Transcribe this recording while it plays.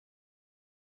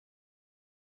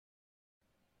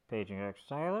Paging Dr.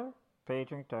 Seiler,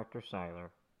 paging Dr. Seiler.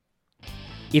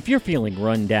 If you're feeling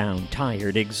run down,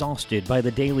 tired, exhausted by the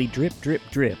daily drip, drip,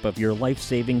 drip of your life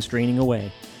savings draining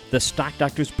away, the Stock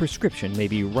Doctor's prescription may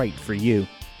be right for you.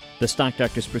 The Stock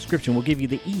Doctor's prescription will give you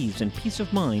the ease and peace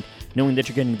of mind knowing that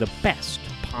you're getting the best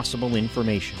possible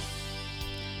information.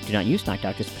 Do not use Stock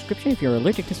Doctor's prescription if you're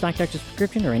allergic to Stock Doctor's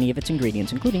prescription or any of its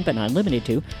ingredients, including but not limited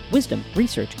to wisdom,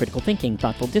 research, critical thinking,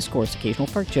 thoughtful discourse, occasional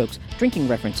fart jokes, drinking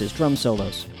references, drum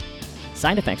solos.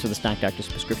 Side effects of the Stock Doctor's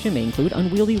prescription may include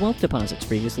unwieldy wealth deposits,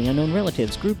 previously unknown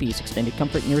relatives, groupies, extended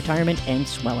comfort in your retirement, and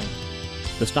swelling.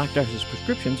 The Stock Doctor's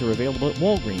prescriptions are available at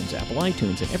Walgreens, Apple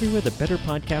iTunes, and everywhere the better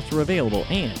podcasts are available,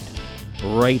 and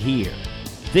right here.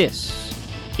 This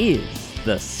is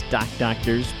the Stock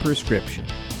Doctor's prescription.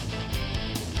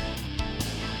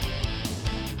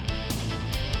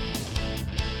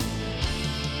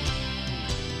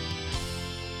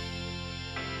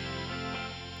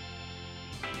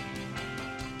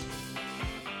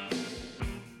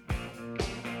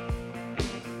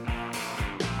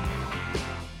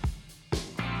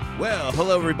 Well,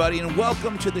 hello everybody, and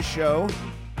welcome to the show.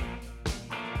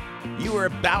 You are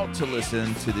about to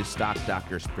listen to the Stock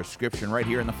Doctor's prescription right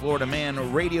here in the Florida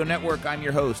Man Radio Network. I'm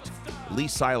your host, Lee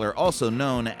Seiler, also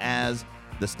known as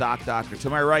the Stock Doctor. To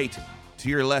my right, to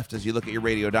your left as you look at your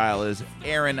radio dial is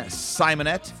Aaron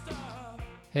Simonette.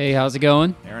 Hey, how's it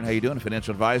going? Aaron, how you doing?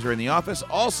 Financial advisor in the office.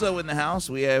 Also in the house,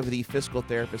 we have the fiscal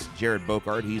therapist, Jared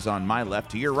Bokart. He's on my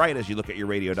left. To your right as you look at your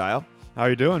radio dial. How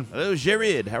you doing? Hello,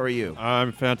 Jared. How are you?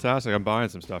 I'm fantastic. I'm buying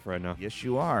some stuff right now. Yes,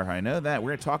 you are. I know that. We're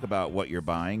going to talk about what you're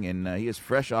buying, and he is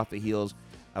fresh off the heels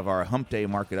of our Hump Day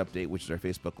Market Update, which is our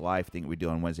Facebook Live thing we do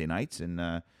on Wednesday nights,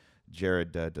 and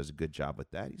Jared does a good job with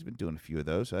that. He's been doing a few of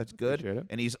those, so that's good. Appreciate it.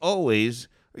 And he's always,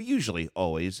 or usually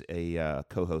always, a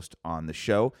co-host on the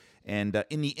show. And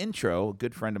in the intro, a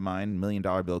good friend of mine, $1 Million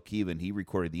Bill Keevan, he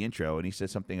recorded the intro, and he said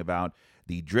something about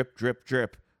the drip, drip,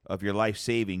 drip of your life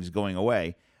savings going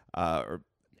away. And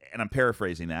I'm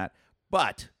paraphrasing that,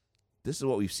 but this is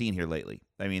what we've seen here lately.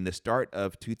 I mean, the start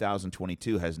of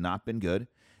 2022 has not been good,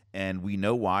 and we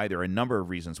know why. There are a number of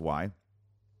reasons why.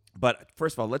 But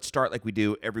first of all, let's start like we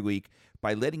do every week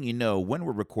by letting you know when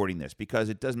we're recording this, because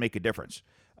it does make a difference.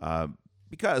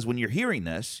 Because when you're hearing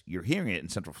this, you're hearing it in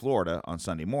Central Florida on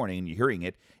Sunday morning, and you're hearing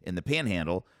it in the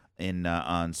Panhandle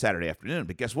on Saturday afternoon.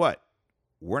 But guess what?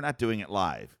 We're not doing it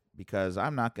live. Because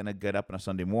I'm not going to get up on a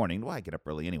Sunday morning. Well, I get up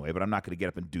early anyway, but I'm not going to get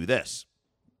up and do this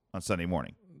on Sunday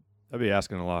morning. I'd be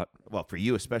asking a lot. Well, for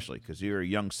you especially, because you're a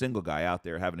young single guy out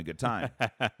there having a good time.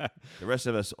 The rest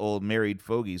of us old married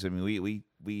fogies, I mean,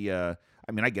 I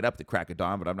get up at the crack of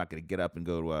dawn, but I'm not going to get up and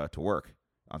go to work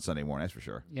on Sunday morning, that's for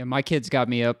sure. Yeah, my kids got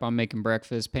me up. I'm making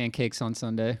breakfast, pancakes on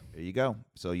Sunday. There you go.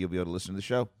 So you'll be able to listen to the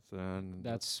show.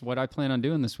 That's what I plan on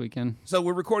doing this weekend. So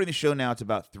we're recording the show now. It's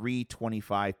about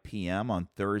 3:25 p.m. on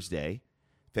Thursday,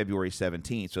 February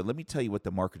 17th. So let me tell you what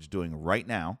the market's doing right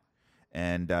now.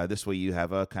 And this way you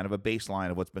have a kind of a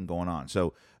baseline of what's been going on.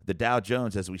 So the Dow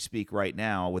Jones, as we speak right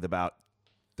now, with about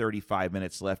 35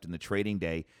 minutes left in the trading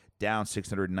day, down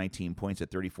 619 points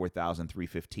at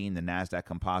 34,315. The NASDAQ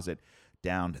Composite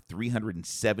down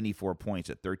 374 points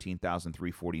at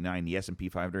 13,349. The S&P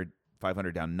 500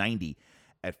 down 90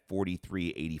 at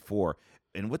 43.84.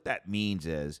 And what that means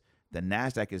is the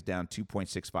NASDAQ is down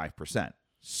 2.65%.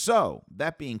 So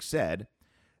that being said,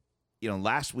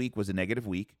 last week was a negative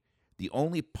week. The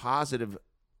only positive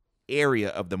area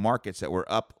of the markets that were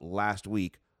up last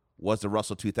week was the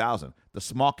Russell 2000, the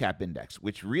small cap index,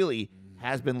 which really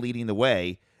has been leading the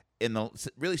way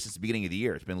really since the beginning of the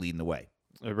year. It's been leading the way.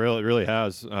 It really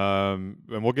has. And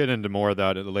we'll get into more of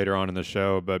that later on in the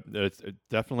show, but it's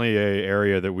definitely an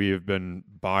area that we have been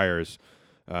buyers.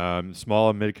 Small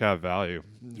and mid-cap value,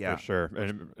 for sure,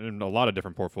 and a lot of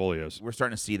different portfolios. We're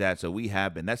starting to see that, so we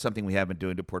have been. That's something we have been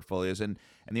doing to portfolios. And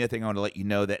the other thing I want to let you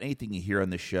know that anything you hear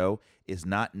on this show is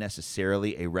not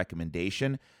necessarily a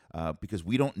recommendation because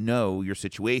we don't know your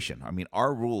situation. I mean,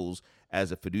 our rules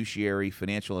as a fiduciary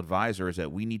financial advisor is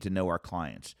that we need to know our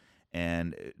clients.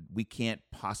 And we can't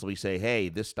possibly say, hey,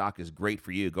 this stock is great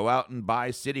for you. Go out and buy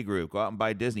Citigroup. Go out and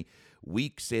buy Disney.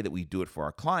 We say that we do it for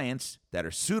our clients that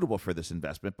are suitable for this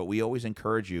investment, but we always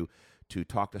encourage you to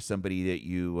talk to somebody that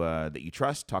you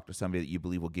trust, talk to somebody that you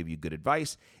believe will give you good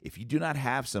advice. If you do not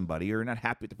have somebody or you're not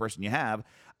happy with the person you have,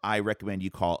 I recommend you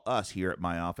call us here at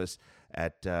my office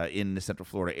in the Central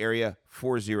Florida area,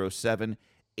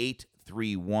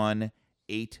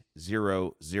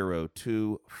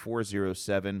 407-831-8002,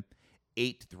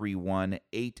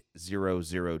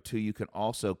 407-831-8002. You can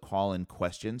also call in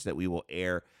questions that we will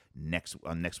air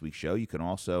on next week's show. You can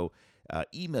also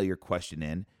email your question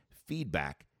in,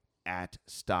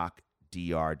 feedback@stockdr.com.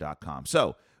 dr.com.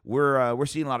 So we're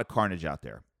seeing a lot of carnage out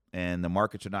there, and the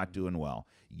markets are not doing well.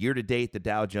 Year to date, the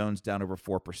Dow Jones down over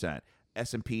 4%,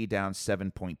 S&P down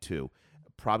 7.2,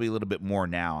 probably a little bit more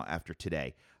now after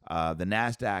today. The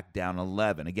NASDAQ down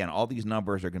 11. Again, all these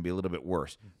numbers are going to be a little bit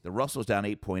worse. The Russell's down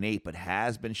 8.8, but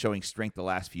has been showing strength the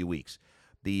last few weeks.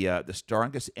 The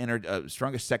strongest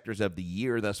sectors of the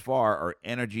year thus far are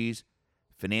energies,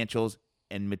 financials,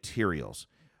 and materials.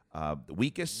 The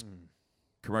weakest,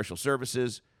 commercial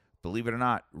services, believe it or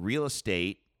not, real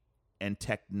estate and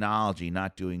technology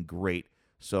not doing great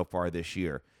so far this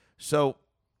year. So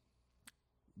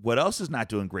what else is not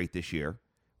doing great this year,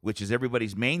 which is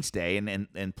everybody's mainstay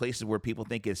and places where people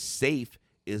think is safe,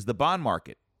 is the bond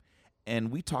market.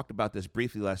 And we talked about this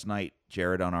briefly last night,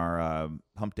 Jared, on our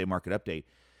Hump Day Market Update.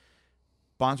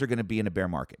 Bonds are going to be in a bear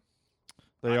market.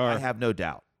 They are. I have no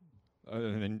doubt.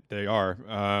 And they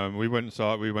are. We went and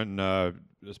saw it. We went and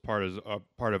as part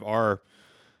of our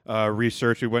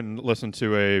research, we went and listened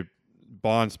to a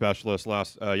bond specialist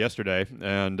yesterday,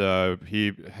 and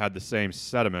he had the same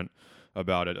sentiment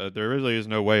about it. There really is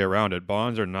no way around it.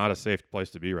 Bonds are not a safe place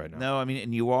to be right now. No, I mean,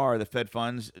 and you are. The Fed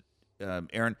funds,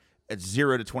 Aaron, at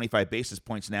 0 to 25 basis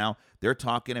points now. They're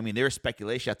talking, I mean, there's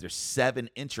speculation out there 7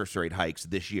 interest rate hikes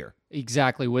this year.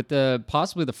 Exactly, with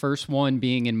possibly the first one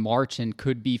being in March and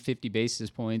could be 50 basis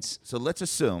points. So let's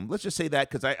just say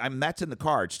that, because that's in the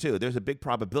cards too. There's a big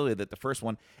probability that the first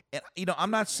one, and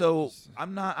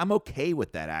I'm okay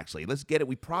with that actually. Let's get it.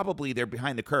 They're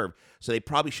behind the curve, so they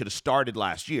probably should have started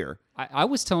last year. I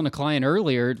was telling a client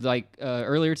earlier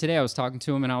today, I was talking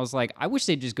to him and I was like, I wish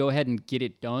they'd just go ahead and get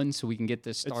it done so we can get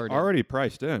this started. It's already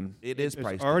priced in. It's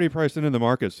already priced in the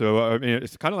market. So I mean,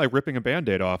 it's kind of like ripping a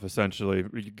Band-Aid off. Essentially,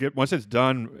 once it's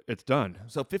done, it's done.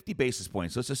 So 50 basis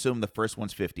points. Let's assume the first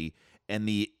one's 50, and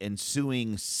the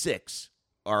ensuing 6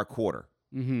 are a quarter.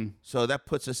 Mm-hmm. So that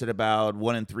puts us at about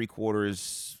 1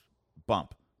 3/4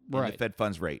 bump in the Fed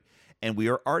funds rate. And we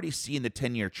are already seeing the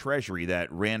 10-year Treasury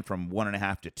that ran from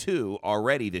 1.5 to 2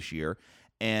 already this year.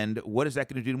 And what is that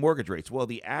going to do to mortgage rates? Well,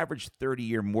 the average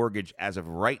 30-year mortgage as of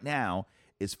right now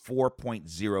is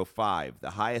 4.05,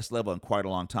 the highest level in quite a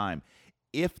long time.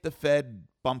 If the Fed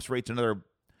bumps rates another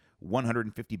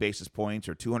 150 basis points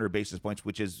or 200 basis points,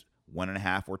 which is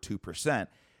 1.5 or 2%,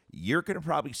 you're going to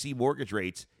probably see mortgage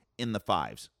rates in the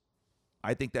 5s.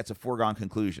 I think that's a foregone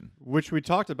conclusion. Which we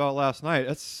talked about last night.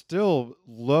 That's still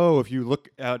low if you look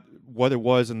at what it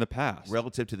was in the past.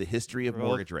 Relative to the history of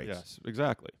mortgage rates. Yes,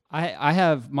 exactly.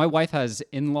 My wife has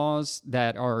in-laws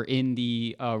that are in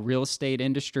the real estate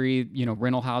industry,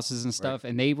 rental houses and stuff. Right.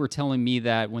 And they were telling me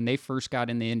that when they first got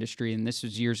in the industry, and this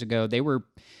was years ago,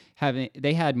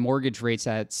 they had mortgage rates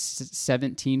at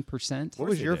 17%. What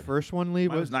was your first one, Lee?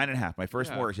 Mine was 9.5. My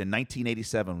first mortgage in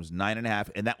 1987 was 9.5,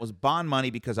 and that was bond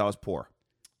money because I was poor.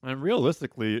 And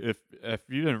realistically, if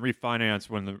you didn't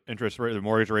refinance when the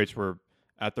mortgage rates were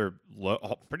at their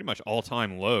pretty much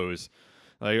all-time lows,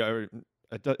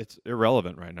 it's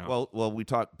irrelevant right now. Well, we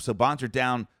talked. So bonds are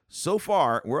down so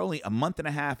far. We're only a month and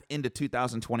a half into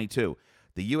 2022.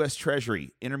 The U.S.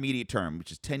 Treasury intermediate term,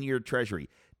 which is 10-year Treasury,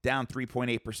 down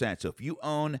 3.8%. So if you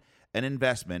own an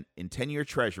investment in 10-year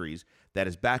Treasuries that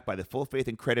is backed by the full faith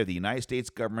and credit of the United States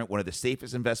government, one of the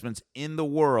safest investments in the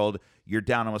world, you're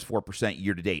down almost 4%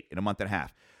 year to date in a month and a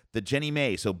half. The Ginnie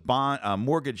Mae, so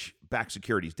mortgage-backed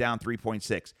securities, down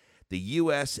 3.6. The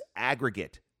U.S.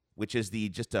 aggregate, which is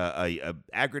just a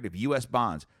aggregate of U.S.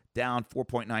 bonds, down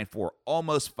 4.94,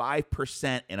 almost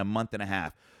 5% in a month and a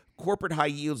half. Corporate high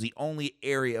yield is the only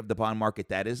area of the bond market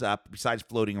that is up, besides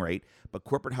floating rate, but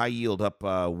corporate high yield up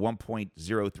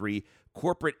 1.03.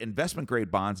 Corporate investment grade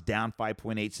bonds down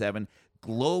 5.87.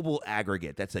 Global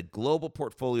aggregate, that's a global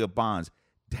portfolio of bonds,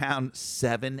 down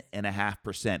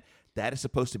 7.5%. That is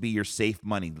supposed to be your safe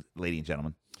money, ladies and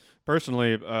gentlemen.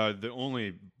 Personally, the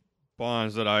only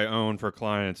bonds that I own for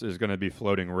clients is going to be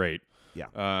floating rate.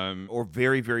 Yeah. Or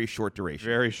very, very short duration.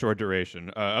 Very short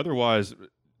duration. Otherwise,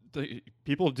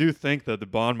 people do think that the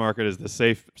bond market is the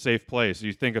safe place.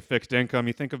 You think of fixed income,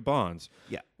 you think of bonds.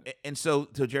 Yeah. And so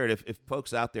Jared, if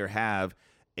folks out there have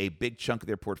a big chunk of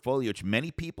their portfolio, which many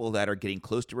people that are getting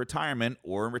close to retirement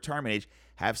or in retirement age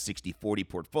have 60-40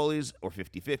 portfolios or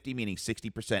 50-50, meaning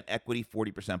 60% equity,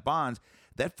 40% bonds,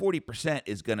 that 40%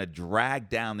 is going to drag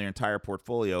down their entire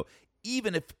portfolio.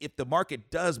 Even if the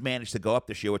market does manage to go up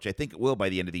this year, which I think it will by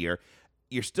the end of the year,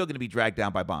 you're still going to be dragged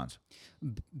down by bonds.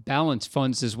 Balance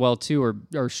funds as well too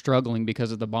are struggling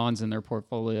because of the bonds in their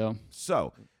portfolio.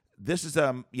 So this is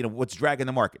what's dragging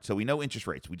the market. So we know interest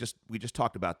rates. We just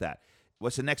talked about that.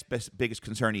 What's the next biggest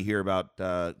concern you hear about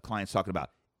clients talking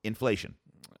about? Inflation.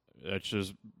 It's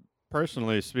just,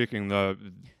 personally speaking, the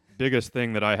biggest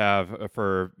thing that I have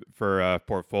for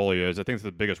portfolios. I think it's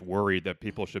the biggest worry that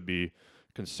people should be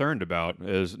concerned about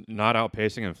is not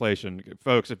outpacing inflation.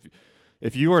 Folks,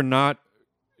 if you are not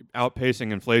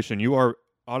outpacing inflation, you are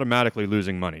automatically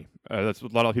losing money. That's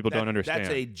what a lot of people don't understand.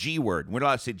 That's a G word. We're not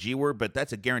allowed to say G word, but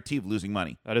that's a guarantee of losing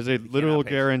money. That is a literal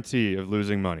guarantee of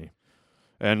losing money.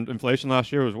 And inflation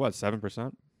last year was what,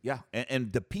 7%? Yeah,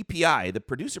 and the PPI, the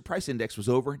Producer Price Index, was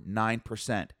over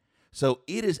 9%. So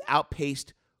it has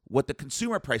outpaced what the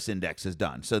Consumer Price Index has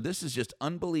done. So this is just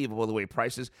unbelievable the way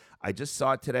prices. I just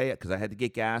saw it today because I had to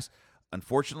get gas.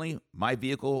 Unfortunately, my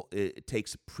vehicle, it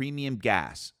takes premium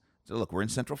gas. So look, we're in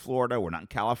Central Florida. We're not in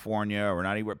California. We're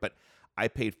not anywhere. But I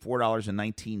paid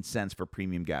 $4.19 for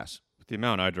premium gas. With the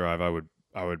amount I drive, I would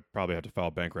probably have to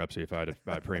file bankruptcy if I had to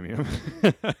buy premium.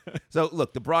 So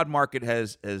look, the broad market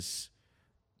has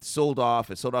sold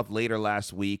off. It sold off later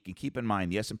last week. And keep in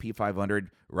mind, the S&P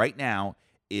 500 right now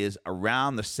is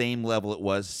around the same level it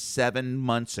was 7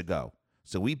 months ago.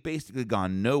 So we've basically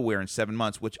gone nowhere in 7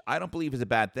 months, which I don't believe is a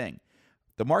bad thing.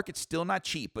 The market's still not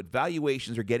cheap, but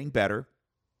valuations are getting better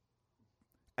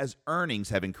as earnings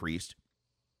have increased.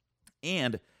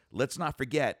 And let's not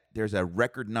forget, there's a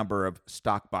record number of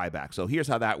stock buybacks. So here's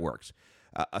how that works.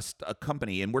 A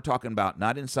company, and we're talking about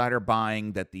not insider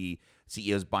buying, that the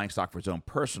CEO is buying stock for his own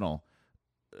personal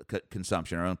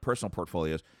consumption or own personal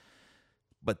portfolios,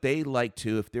 but they like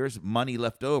to, if there's money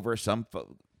left over, some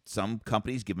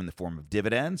companies give in the form of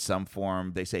dividends, some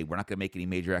form, they say, we're not going to make any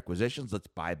major acquisitions, let's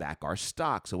buy back our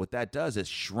stock. So what that does is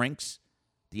shrinks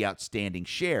the outstanding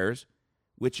shares,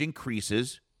 which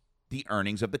increases the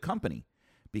earnings of the company,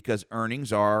 because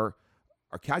earnings are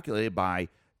calculated by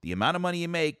the amount of money you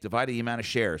make divided the amount of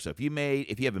shares. So if you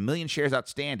have 1 million shares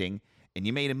outstanding and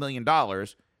you made $1 million,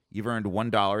 you've earned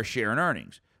 $1 a share in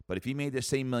earnings. But if you made the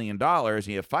same $1 million and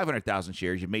you have 500,000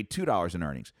 shares, you've made $2 in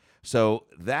earnings. So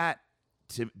that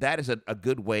is a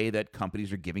good way that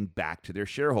companies are giving back to their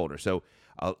shareholders. So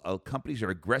companies are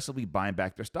aggressively buying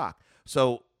back their stock.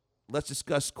 So let's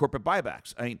discuss corporate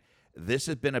buybacks. I mean, this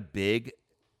has been a big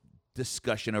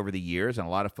discussion over the years, and a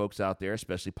lot of folks out there,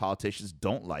 especially politicians,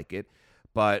 don't like it.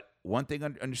 But one thing,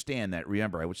 understand that,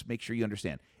 remember, I would make sure you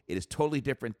understand, it is totally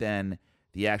different than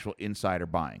the actual insider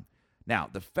buying. Now,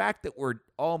 the fact that we're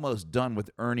almost done with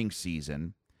earnings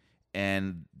season,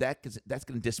 and that's going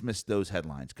to dismiss those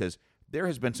headlines, because there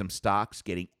has been some stocks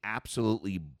getting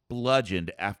absolutely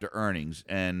bludgeoned after earnings,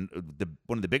 and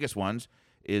one of the biggest ones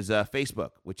is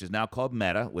Facebook, which is now called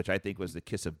Meta, which I think was the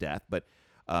kiss of death. But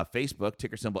Facebook,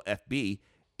 ticker symbol FB,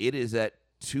 it is at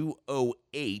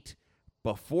 208.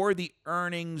 Before the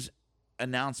earnings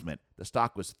announcement, the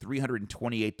stock was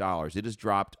 $328. It has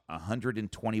dropped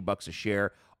 $120 a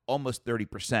share, almost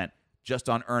 30%, just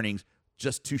on earnings,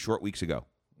 just 2 short weeks ago.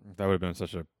 That would have been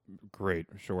such a great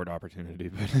short opportunity,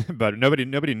 but nobody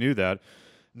knew that.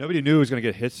 Nobody knew it was going to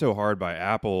get hit so hard by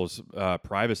Apple's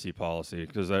privacy policy,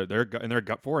 because their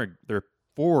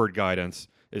forward guidance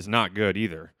is not good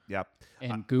either. Yep.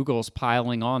 And Google's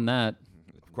piling on that.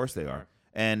 Of course they are.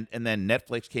 And then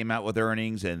Netflix came out with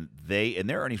earnings, and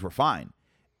their earnings were fine.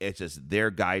 It's just their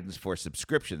guidance for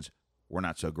subscriptions were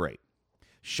not so great.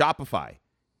 Shopify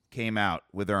came out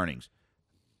with earnings,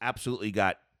 absolutely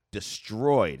got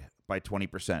destroyed by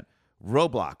 20%.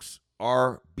 Roblox,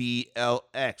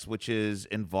 RBLX, which is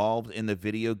involved in the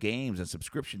video games and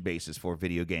subscription basis for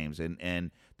video games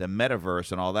and the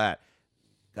metaverse and all that,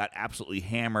 got absolutely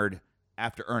hammered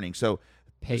after earnings. So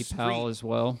PayPal as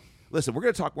well. Listen, we're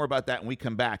going to talk more about that when we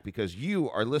come back, because you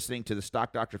are listening to the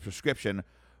Stock Doctor Prescription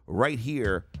right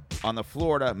here on the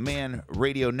Florida Man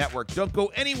Radio Network. Don't go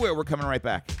anywhere. We're coming right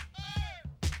back.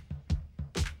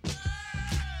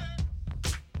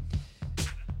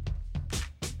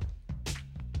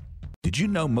 Did you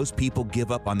know most people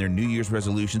give up on their New Year's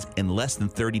resolutions in less than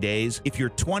 30 days? If your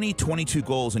 2022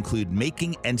 goals include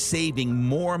making and saving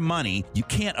more money, you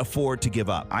can't afford to give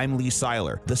up. I'm Lee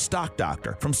Seiler, the Stock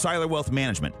Doctor from Seiler Wealth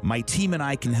Management. My team and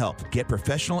I can help get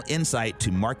professional insight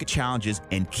to market challenges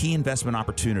and key investment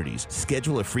opportunities.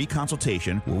 Schedule a free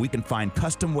consultation where we can find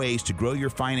custom ways to grow your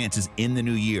finances in the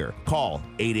new year. Call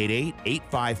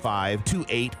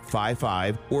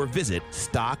 888-855-2855 or visit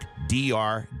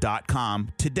stockdr.com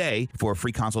today for a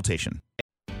free consultation.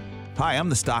 Hi, I'm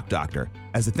the Stock Doctor.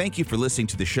 As a thank you for listening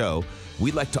to the show,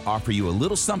 we'd like to offer you a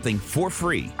little something for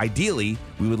free. Ideally,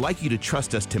 we would like you to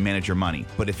trust us to manage your money.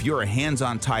 But if you're a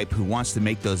hands-on type who wants to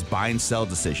make those buy and sell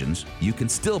decisions, you can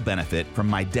still benefit from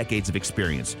my decades of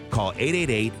experience. Call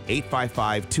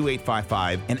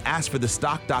 888-855-2855 and ask for the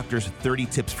Stock Doctor's 30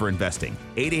 tips for investing.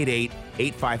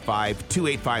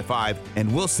 888-855-2855,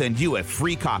 and we'll send you a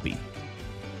free copy.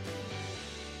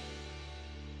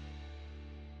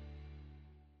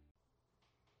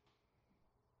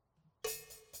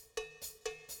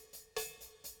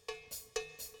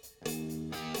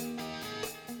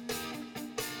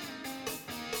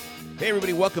 Hey,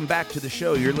 everybody, welcome back to the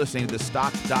show. You're listening to the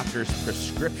Stock Doctor's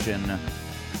Prescription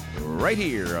right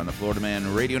here on the Florida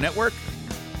Man Radio Network.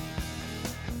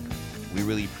 We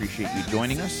really appreciate you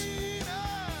joining us.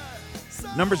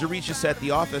 Numbers to reach us at the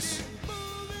office,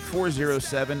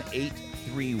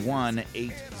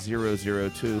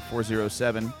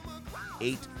 407-831-8002,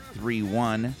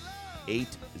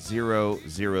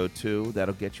 407-831-8002.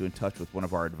 That'll get you in touch with one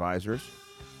of our advisors.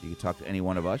 You can talk to any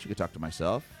one of us. You can talk to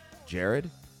myself, Jared,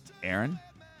 Aaron,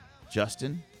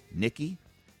 Justin, Nikki,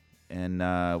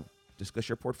 and discuss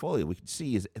your portfolio. We can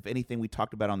see if anything we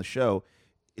talked about on the show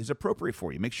is appropriate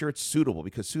for you. Make sure it's suitable,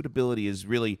 because suitability is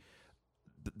really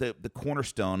the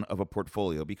cornerstone of a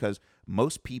portfolio, because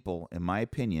most people, in my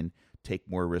opinion, take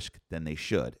more risk than they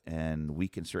should, and we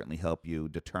can certainly help you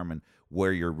determine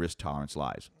where your risk tolerance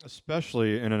lies.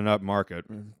 Especially in an up market,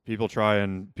 people try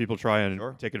and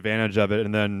Sure. take advantage of it,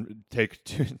 and then take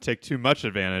too much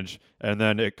advantage, and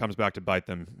then it comes back to bite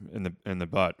them in the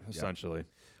butt, essentially.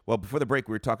 Well, before the break,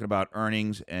 we were talking about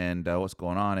earnings and what's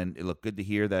going on, and it looked good to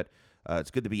hear that it's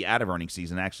good to be out of earnings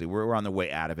season. Actually, we're on the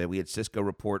way out of it. We had Cisco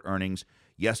report earnings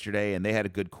yesterday, and they had a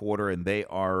good quarter, and they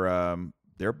are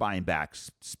they're buying back.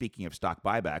 Speaking of stock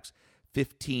buybacks,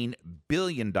 $15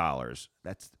 billion.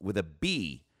 That's with a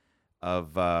B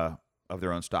of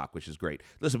their own stock, which is great.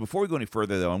 Listen, before we go any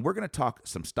further, though, and we're going to talk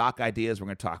some stock ideas. We're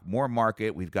going to talk more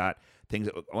market. We've got things.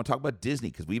 I want to talk about Disney,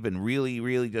 because we've been really,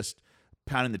 really just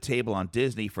pounding the table on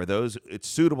Disney for those it's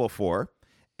suitable for.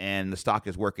 And the stock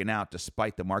is working out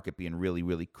despite the market being really,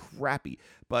 really crappy.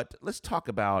 But let's talk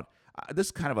about this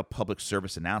is kind of a public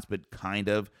service announcement, kind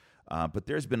of. But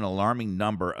there's been an alarming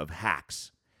number of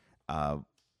hacks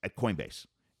at Coinbase.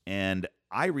 And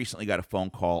I recently got a phone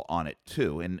call on it,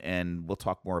 too. And we'll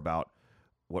talk more about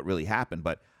what really happened.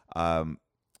 But I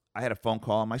had a phone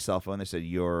call on my cell phone. They said,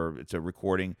 it's a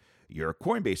recording. Your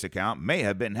Coinbase account may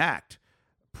have been hacked.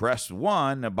 Press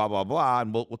 1, blah, blah, blah.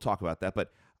 And we'll talk about that.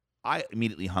 But I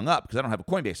immediately hung up because I don't have a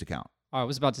Coinbase account. I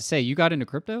was about to say, you got into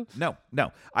crypto? No,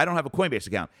 I don't have a Coinbase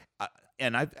account.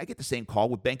 And I get the same call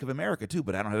with Bank of America, too,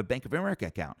 but I don't have a Bank of America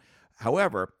account.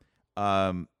 However,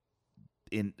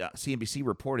 CNBC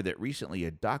reported that recently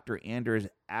a Dr. Anders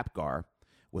Apgar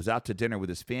was out to dinner with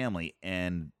his family,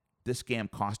 and this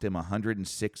scam cost him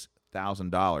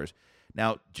 $106,000.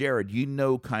 Now, Jared, you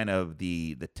know kind of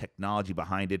the technology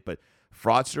behind it, but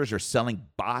fraudsters are selling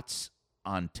bots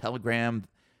on Telegram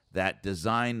that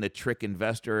design the trick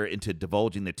investor into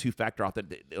divulging the two-factor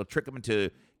authentication. They'll trick them into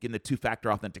getting the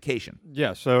two-factor authentication.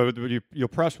 Yeah. So you'll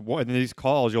press one in these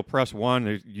calls. You'll press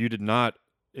one. You did not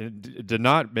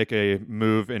make a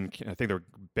move in. I think they're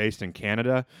based in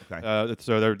Canada. Okay.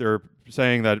 So they're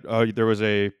saying that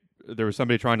there was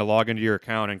somebody trying to log into your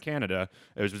account in Canada.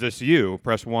 Was this you?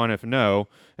 Press 1 if no,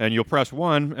 and you'll press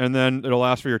 1, and then it'll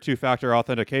ask for your two-factor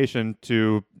authentication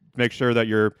to make sure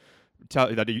that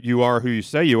that you are who you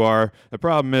say you are. The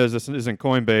problem is this isn't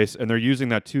Coinbase, and they're using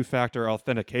that two-factor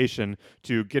authentication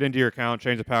to get into your account,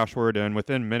 change the password, and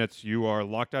within minutes you are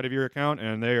locked out of your account,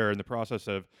 and they are in the process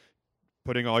of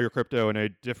putting all your crypto in a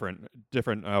different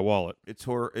wallet. It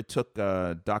took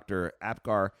Dr.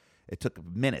 Apgar, it took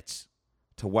minutes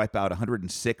to wipe out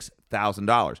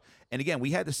 $106,000. And again,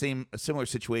 we had a similar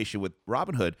situation with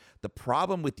Robinhood. The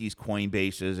problem with these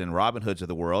Coinbases and Robinhoods of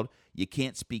the world, you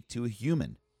can't speak to a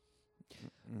human.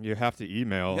 You have to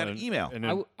email. You got to email.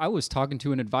 And I was talking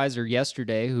to an advisor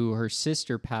yesterday who her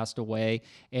sister passed away,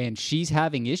 and she's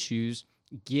having issues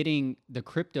getting the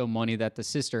crypto money that the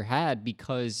sister had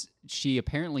because she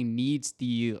apparently needs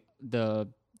the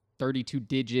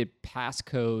 32-digit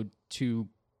passcode to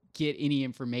get any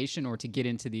information or to get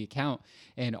into the account,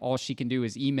 and all she can do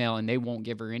is email, and they won't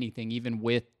give her anything, even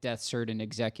with death cert and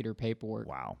executor paperwork.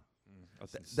 Wow.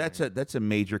 That's a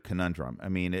major conundrum. I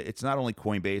mean, it's not only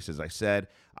Coinbase, as I said.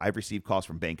 I've received calls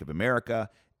from Bank of America,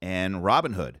 and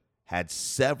Robinhood had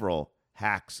several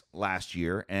hacks last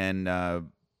year, and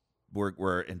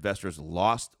where investors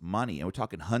lost money. And we're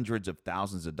talking hundreds of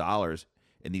thousands of dollars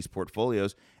in these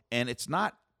portfolios, and it's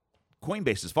not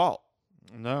Coinbase's fault.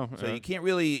 No. So you can't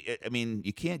really,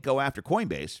 you can't go after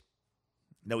Coinbase.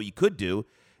 Now, what you could do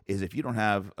is if you don't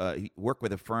have, work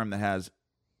with a firm that has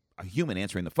a human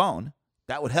answering the phone,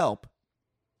 that would help.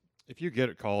 If you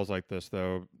get calls like this,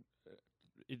 though,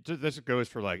 this goes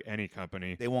for like any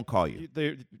company. They won't call you.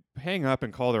 They hang up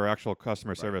and call their actual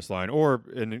customer service line, or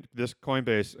in this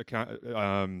Coinbase account,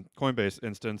 Coinbase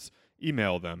instance,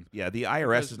 email them. Yeah, the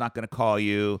IRS is not going to call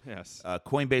you. Yes.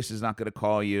 Coinbase is not going to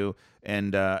call you,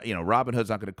 and Robinhood's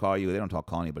not going to call you. They don't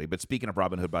call anybody. But speaking of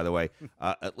Robinhood, by the way,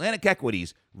 Atlantic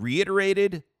Equities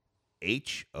reiterated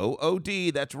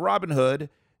HOOD. That's Robinhood.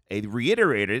 They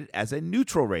reiterated it as a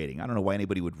neutral rating. I don't know why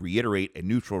anybody would reiterate a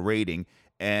neutral rating.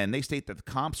 And they state that the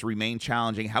comps remain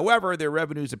challenging. However, their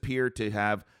revenues appear to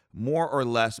have more or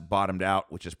less bottomed out,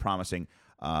 which is promising.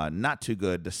 Not too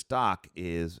good. The stock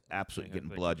is absolutely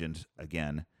getting bludgeoned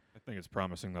again. I think it's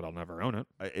promising that I'll never own it.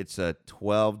 It's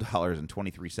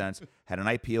 $12.23. Had an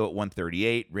IPO at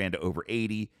 138, ran to over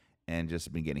 80, and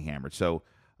just been getting hammered. So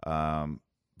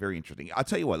very interesting. I'll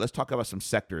tell you what. Let's talk about some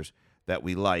sectors that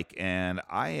we like, and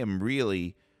I am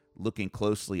really looking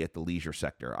closely at the leisure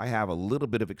sector. I have a little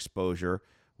bit of exposure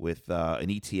with an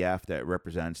ETF that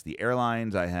represents the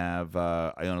airlines. I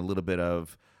own a little bit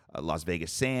of Las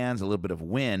Vegas Sands, a little bit of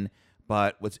Wynn.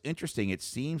 But what's interesting, it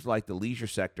seems like the leisure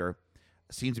sector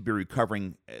seems to be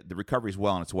recovering. The recovery is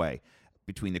well on its way.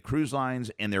 Between the cruise lines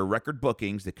and their record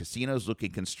bookings, the casinos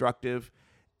looking constructive,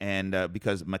 and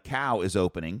because Macau is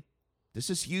opening. This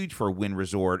is huge for Wynn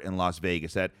Resort in Las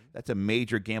Vegas. That's a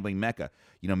major gambling mecca.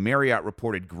 Marriott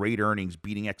reported great earnings,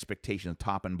 beating expectations,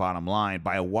 top and bottom line,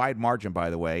 by a wide margin, by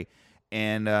the way.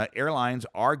 And airlines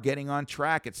are getting on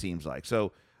track, it seems like.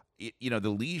 So, the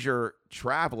leisure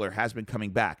traveler has been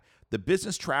coming back. The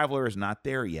business traveler is not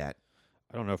there yet.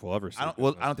 I don't know if we'll ever see. I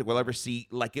don't think we'll ever see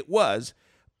like it was.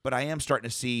 But I am starting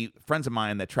to see friends of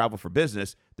mine that travel for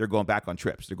business, they're going back on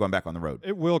trips. They're going back on the road.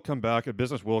 It will come back. A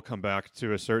business will come back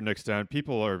to a certain extent.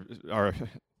 People are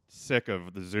sick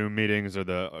of the Zoom meetings or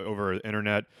the over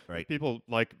internet. Right. People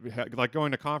like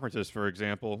going to conferences, for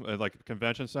example, like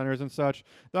convention centers and such.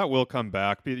 That will come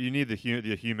back. You need the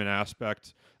human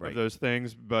aspect of those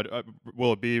things. But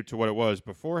will it be to what it was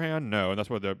beforehand? No. And that's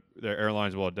what the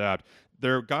airlines will adapt.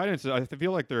 Their guidance, I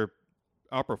feel like they're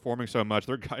outperforming so much.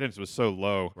 Their guidance was so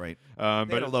low, right?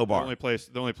 But a low bar.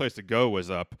 The only place to go was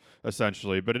up,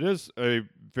 essentially. But it is a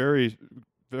very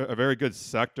good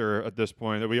sector at this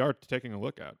point that we are taking a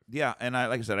look at. Yeah, and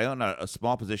like I said, I own a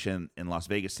small position in Las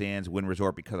Vegas Sands, Wynn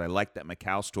Resort, because I like that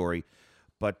Macau story.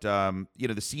 But the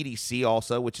CDC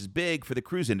also, which is big for the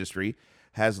cruise industry,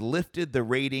 has lifted the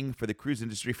rating for the cruise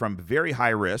industry from very high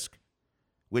risk,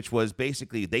 which was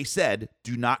basically they said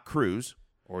do not cruise.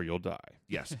 Or you'll die.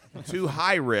 Yes. To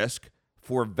high risk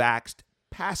for vaxxed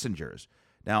passengers.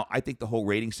 Now, I think the whole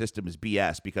rating system is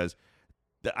BS because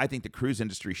I think the cruise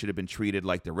industry should have been treated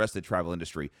like the rest of the travel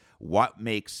industry. What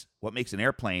makes an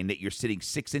airplane that you're sitting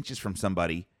 6 inches from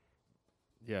somebody?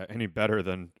 Yeah, any better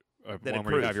than one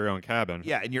where you have your own cabin.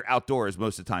 Yeah, and you're outdoors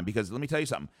most of the time. Because let me tell you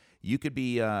something. You could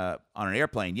be on an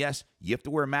airplane. Yes, you have to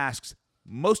wear masks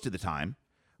most of the time.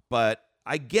 But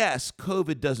I guess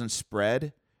COVID doesn't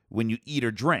spread when you eat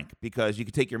or drink, because you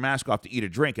could take your mask off to eat or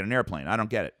drink in an airplane. I don't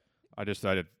get it. I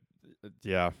decided,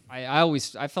 yeah.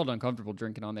 I felt uncomfortable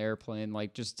drinking on the airplane.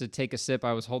 Like, just to take a sip,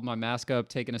 I was holding my mask up,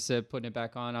 taking a sip, putting it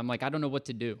back on. I'm like, I don't know what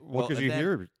to do. Well, because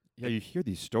you hear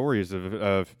these stories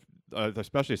of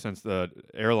especially since the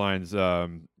airlines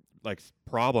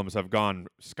problems have gone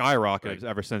skyrocketed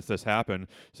ever since this happened.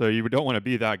 So you don't want to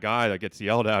be that guy that gets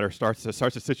yelled at or starts a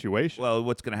situation. Well,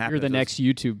 what's going to happen? You're the next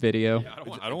YouTube video. Yeah,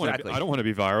 I don't want to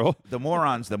be viral. The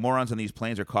morons on these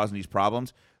planes are causing these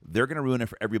problems. They're going to ruin it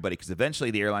for everybody because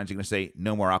eventually the airlines are going to say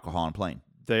no more alcohol on plane.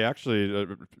 They actually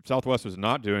Southwest was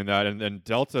not doing that, and then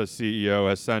Delta CEO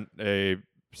has sent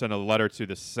a letter to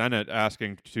the Senate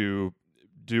asking to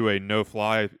do a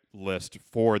no-fly list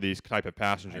for these type of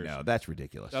passengers. I know, that's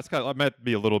ridiculous. That might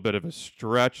be a little bit of a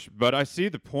stretch, but I see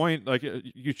the point. Like,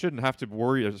 you shouldn't have to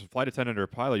worry as a flight attendant or a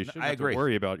pilot. You shouldn't have to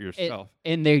worry about yourself.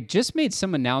 And they just made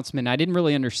some announcement. I didn't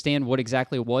really understand what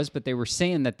exactly it was, but they were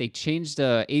saying that they changed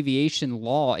the aviation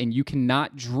law, and you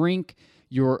cannot drink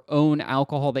your own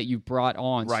alcohol that you brought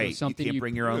on. Right. So something you can't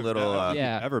bring your own little...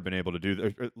 ever been able to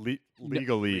do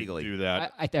legally do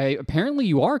that. Apparently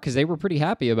you are, because they were pretty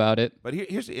happy about it. But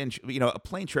here's a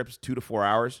plane trip is 2 to 4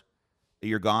 hours.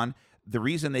 You're gone. The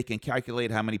reason they can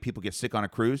calculate how many people get sick on a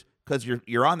cruise, because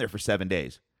you're on there for 7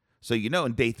 days. So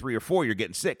in day 3 or 4, you're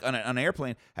getting sick. On an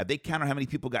airplane, have they counted how many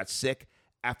people got sick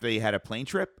after they had a plane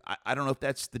trip? I don't know if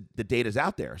that's the data's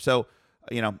out there. So...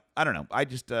 I don't know. I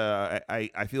just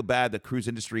I feel bad the cruise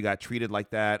industry got treated like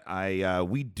that.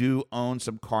 We do own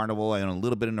some Carnival. I own a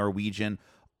little bit of Norwegian,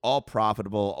 all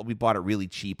profitable. We bought it really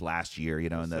cheap last year,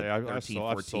 in the 13,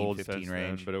 14, 15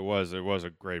 range. But it was a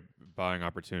great buying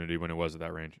opportunity when it was at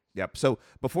that range. Yep. So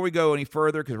before we go any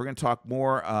further, because we're going to talk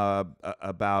more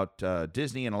about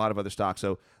Disney and a lot of other stocks.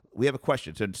 So we have a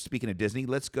question. So speaking of Disney,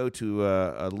 let's go to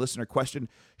a listener question.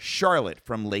 Charlotte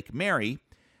from Lake Mary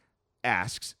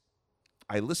asks,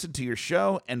 I listened to your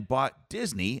show and bought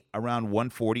Disney around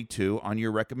 142 on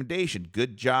your recommendation.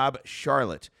 Good job,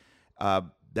 Charlotte.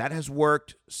 That has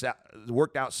worked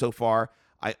out so far.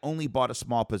 I only bought a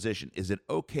small position. Is it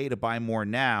okay to buy more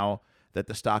now that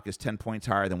the stock is 10 points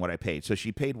higher than what I paid. So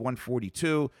she paid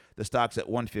 142. The stock's at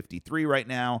 153 right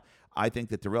now. I think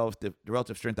that the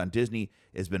relative strength on Disney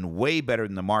has been way better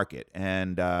than the market.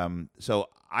 And so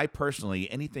I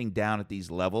personally, anything down at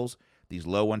these levels, these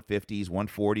low 150s,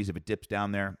 140s, if it dips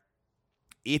down there,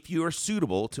 if you are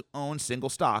suitable to own single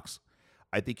stocks,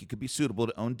 I think it could be suitable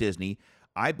to own Disney.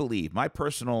 I believe my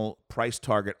personal price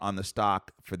target on the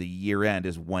stock for the year end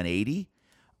is 180.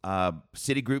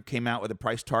 Citigroup came out with a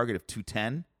price target of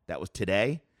 210. That was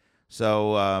today.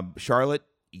 So Charlotte,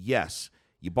 yes,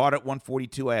 you bought at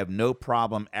 142. I have no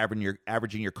problem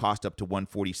averaging your cost up to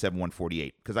 147,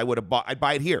 148 because I'd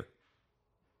buy it here.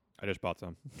 I just bought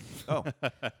some. Oh,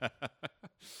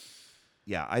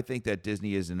 yeah, I think that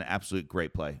Disney is an absolute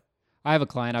great play. I have a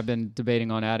client. I've been debating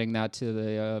on adding that to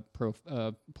the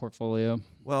portfolio.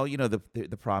 Well,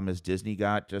 the problem is Disney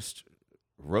got just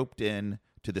roped in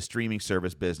to the streaming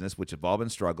service business, which have all been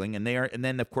struggling, and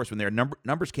then of course when their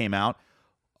numbers came out,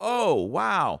 oh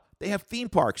wow, they have theme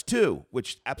parks too,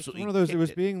 which absolutely it's one of those. It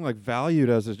was being like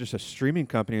valued as just a streaming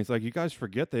company. It's like you guys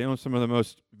forget they own some of the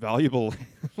most valuable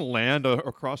land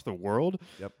across the world.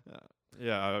 Yep.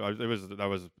 That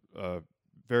was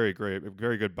very great,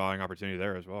 very good buying opportunity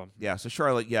there as well. Yeah, so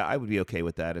Charlotte, yeah, I would be okay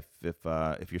with that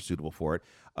if you're suitable for it.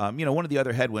 One of the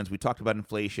other headwinds, we talked about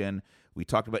inflation, we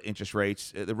talked about interest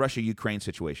rates, the Russia-Ukraine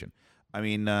situation.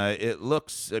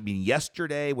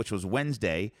 Yesterday, which was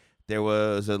Wednesday, there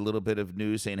was a little bit of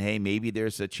news saying, hey, maybe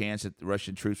there's a chance that the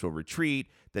Russian troops will retreat.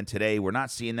 Then today, we're not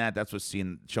seeing that. That's what's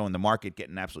showing the market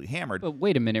getting absolutely hammered. But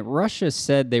wait a minute. Russia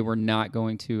said they were not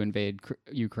going to invade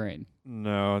Ukraine.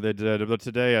 No, they did. But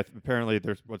today, apparently,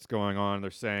 there's what's going on.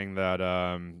 They're saying that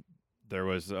there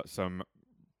was some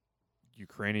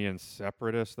Ukrainian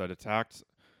separatists that attacked.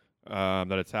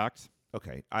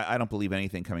 Okay, I don't believe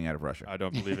anything coming out of Russia. I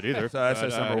don't believe it either. So that's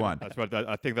number one. I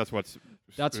think that's what's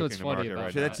funny about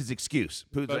right So now. that's his excuse.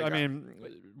 Putin's But like,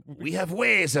 we have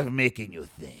ways of making you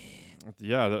think.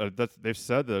 Yeah, they've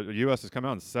said the U.S. has come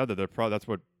out and said that that's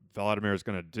what Vladimir is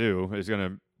going to do. He's going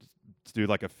to do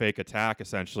like a fake attack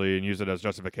essentially and use it as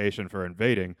justification for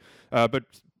invading. But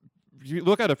you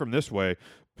look at it from this way: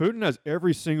 Putin has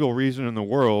every single reason in the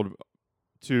world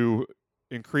to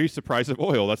increase the price of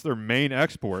oil. That's their main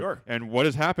export. Sure. And what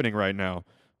is happening right now?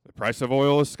 The price of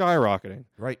oil is skyrocketing.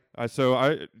 Right.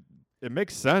 It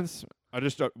makes sense. I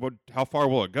just how far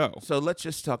will it go? So let's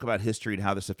just talk about history and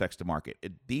how this affects the market.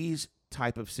 These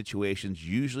type of situations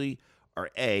usually are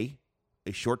a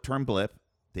short-term blip.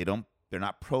 They're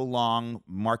not prolonged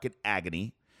market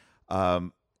agony.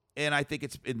 And I think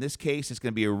in this case, it's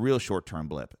going to be a real short-term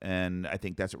blip. And I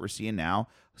think that's what we're seeing now.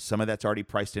 Some of that's already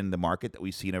priced into the market that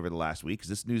we've seen over the last week, because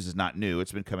this news is not new.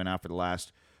 It's been coming out for the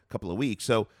last couple of weeks.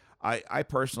 So I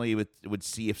personally would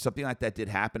see if something like that did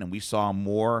happen and we saw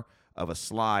more of a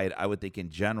slide, I would think in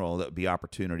general that would be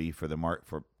opportunity for the market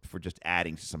for just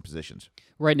adding to some positions.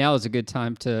 Right now is a good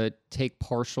time to take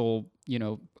partial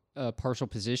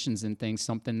positions in things,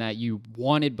 something that you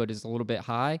wanted but is a little bit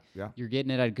high. Yeah. You're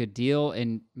getting it at a good deal,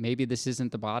 and maybe this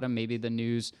isn't the bottom. Maybe the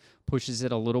news pushes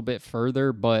it a little bit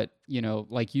further, but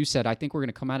like you said, I think we're going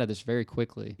to come out of this very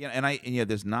quickly. Yeah,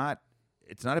 it's not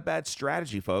a bad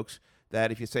strategy, folks,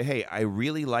 that if you say, hey, I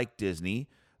really like Disney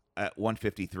at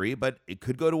 153, but it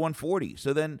could go to 140.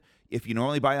 So then if you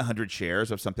normally buy 100 shares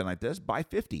of something like this, buy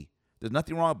 50. There's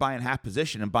nothing wrong with buying half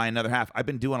position and buying another half. I've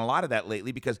been doing a lot of that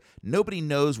lately because nobody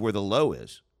knows where the low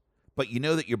is. But you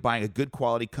know that you're buying a good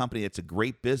quality company that's a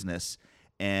great business,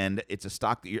 and it's a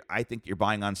stock that I think you're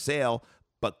buying on sale,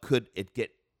 but could it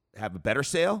have a better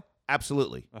sale?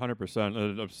 Absolutely.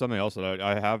 100%. Something else that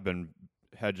I have been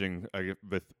hedging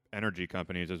with energy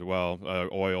companies as well,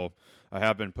 oil. I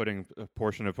have been putting a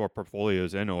portion of our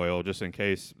portfolios in oil just in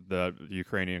case the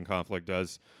Ukrainian conflict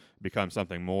does become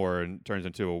something more and turns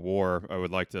into a war. I would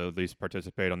like to at least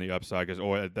participate on the upside because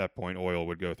at that point oil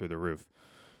would go through the roof.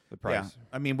 The price.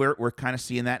 Yeah, we're kind of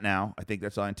seeing that now. I think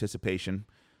that's all anticipation.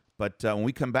 But when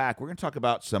we come back, we're going to talk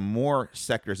about some more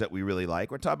sectors that we really like.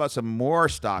 We're going to talk about some more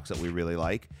stocks that we really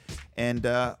like and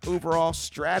overall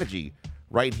strategy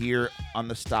right here on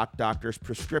the Stock Doctor's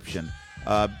Prescription.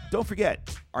 Don't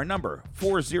forget our number,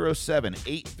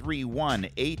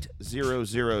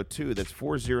 407-831-8002. That's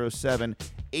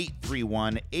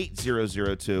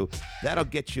 407-831-8002. That'll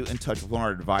get you in touch with one of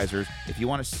our advisors. If you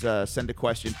want to send a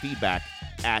question, feedback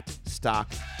at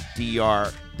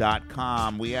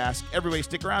stockdr.com. We ask everybody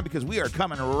stick around because we are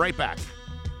coming right back.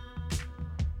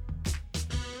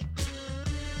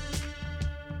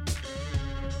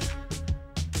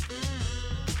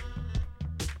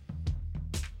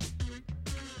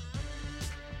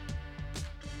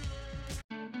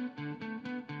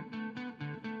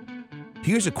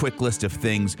 Here's a quick list of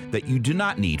things that you do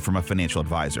not need from a financial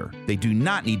advisor. They do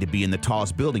not need to be in the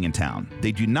tallest building in town.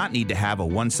 They do not need to have a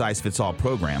one-size-fits-all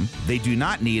program. They do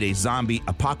not need a zombie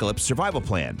apocalypse survival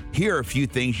plan. Here are a few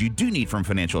things you do need from a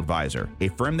financial advisor. A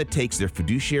firm that takes their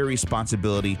fiduciary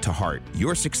responsibility to heart.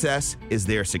 Your success is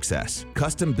their success.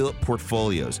 Custom-built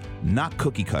portfolios, not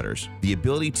cookie cutters. The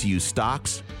ability to use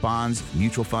stocks, bonds,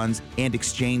 mutual funds, and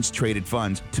exchange-traded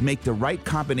funds to make the right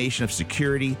combination of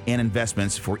security and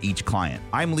investments for each client.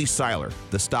 I'm Lee Seiler,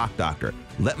 the Stock Doctor.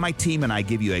 Let my team and I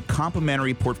give you a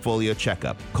complimentary portfolio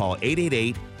checkup. Call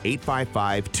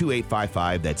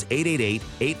 888-855-2855. That's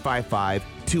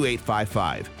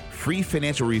 888-855-2855. Free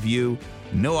financial review,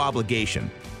 no obligation,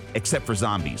 except for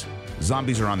zombies.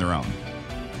 Zombies are on their own.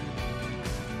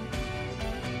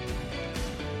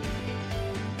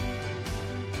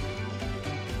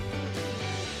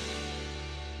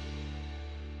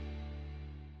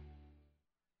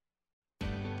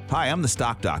 Hi, I'm the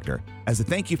Stock Doctor. As a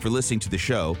thank you for listening to the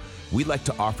show, we'd like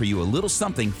to offer you a little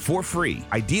something for free.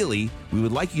 Ideally, we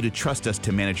would like you to trust us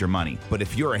to manage your money. But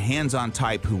if you're a hands-on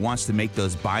type who wants to make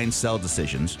those buy and sell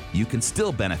decisions, you can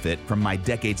still benefit from my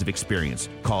decades of experience.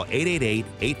 Call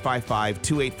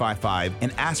 888-855-2855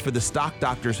 and ask for the Stock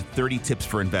Doctor's 30 tips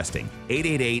for investing.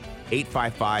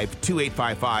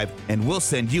 888-855-2855, and we'll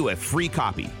send you a free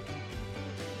copy.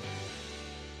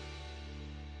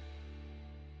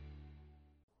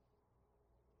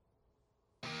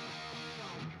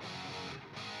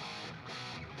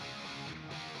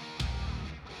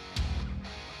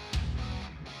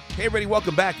 Hey everybody,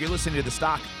 welcome back. You're listening to the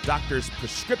Stock Doctor's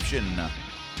Prescription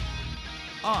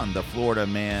on the Florida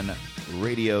Man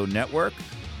Radio Network.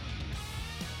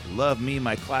 Love me,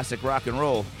 my classic rock and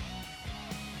roll.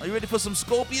 Are you ready for some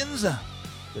Scorpions?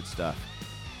 Good stuff.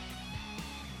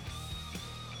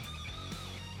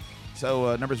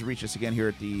 So numbers to reach us again here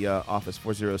at the office,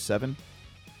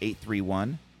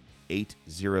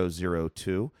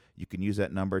 407-831-8002. You can use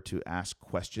that number to ask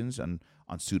questions on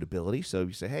suitability. So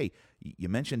you say, hey, you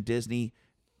mentioned Disney.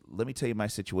 Let me tell you my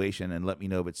situation and let me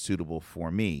know if it's suitable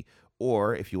for me.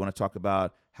 Or if you want to talk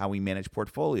about how we manage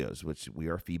portfolios, which we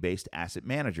are fee-based asset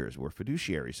managers. We're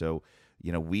fiduciary. So,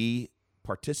 we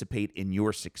participate in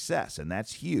your success, and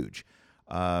that's huge.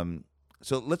 So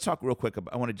let's talk real quick.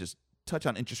 I want to just touch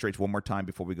on interest rates one more time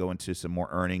before we go into some more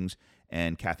earnings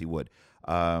and Cathie Wood.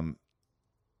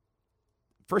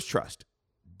 First Trust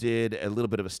did a little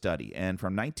bit of a study, and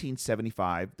from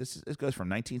 1975, this goes from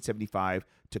 1975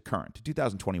 to current, to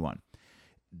 2021.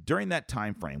 During that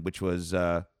time frame, which was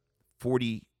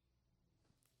 40-something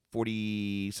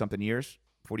years,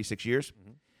 46 years,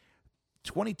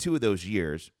 22 of those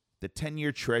years, the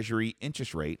 10-year Treasury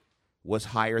interest rate was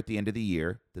higher at the end of the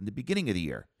year than the beginning of the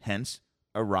year, hence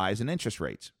a rise in interest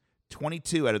rates.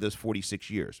 22 out of those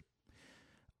 46 years.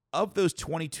 Of those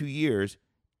 22 years,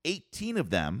 18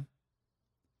 of them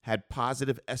had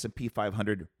positive S&P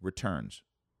 500 returns.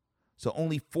 So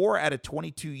only 4 out of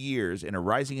 22 years in a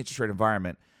rising interest rate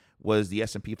environment was the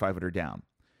S&P 500 down.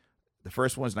 The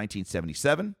first one was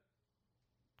 1977.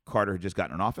 Carter had just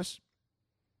gotten in office.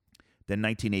 Then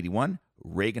 1981,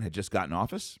 Reagan had just gotten in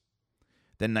office.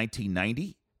 Then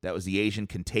 1990, that was the Asian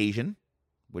contagion,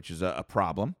 which is a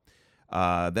problem.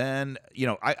 Then,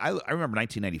 I remember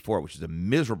 1994, which is a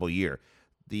miserable year.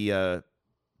 The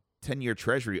 10-year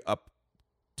Treasury up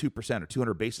 2% or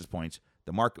 200 basis points.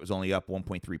 The market was only up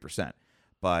 1.3%,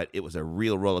 but it was a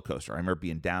real roller coaster. I remember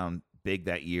being down big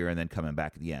that year and then coming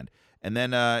back at the end. And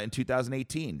then in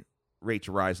 2018, rates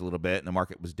rise a little bit, and the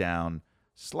market was down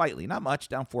slightly, not much,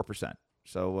 down 4%.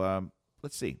 So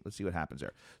let's see what happens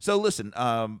there. So listen,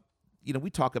 we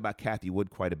talk about Cathie Wood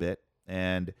quite a bit,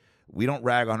 and we don't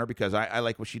rag on her because I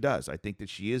like what she does. I think that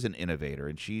she is an innovator,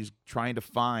 and she's trying to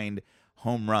find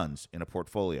home runs in a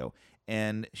portfolio.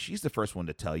 And she's the first one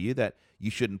to tell you that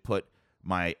you shouldn't put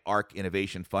my ARK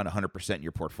Innovation Fund 100% in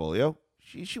your portfolio.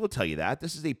 She will tell you that.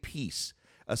 This is a piece,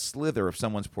 a slither of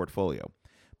someone's portfolio.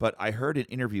 But I heard an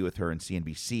interview with her in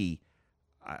CNBC.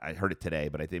 I heard it today,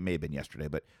 but I think it may have been yesterday.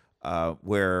 But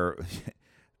where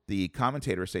the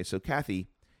commentator was saying, so Cathie,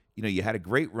 you had a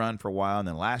great run for a while, and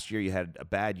then last year you had a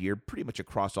bad year pretty much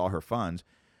across all her funds.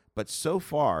 But so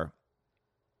far,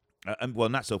 well,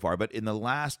 not so far, but in the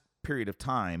last period of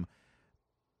time,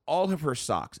 all of her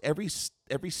stocks, every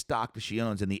stock that she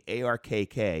owns in the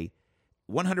ARKK,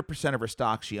 100% of her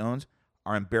stocks she owns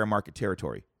are in bear market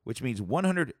territory, which means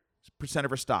 100% of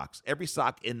her stocks, every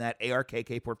stock in that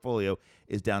ARKK portfolio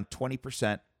is down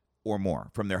 20% or more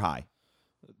from their high.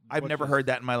 I've never heard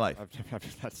that in my life.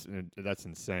 That's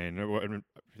insane.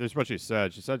 Here's what she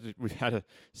said. She said we've had a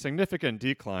significant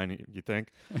decline, you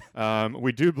think.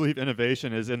 We do believe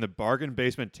innovation is in the bargain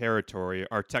basement territory.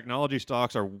 Our technology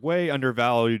stocks are way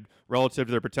undervalued relative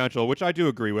to their potential, which I do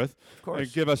agree with. Of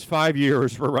course. Give us 5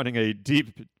 years for running a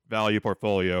deep value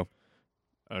portfolio.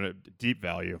 Deep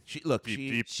value. She's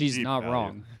Deep not value.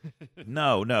 wrong.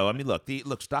 No. I mean,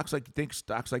 look, stocks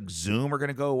like Zoom are going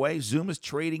to go away. Zoom is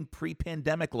trading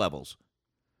pre-pandemic levels.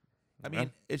 I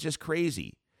mean, it's just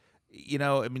crazy.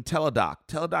 I mean,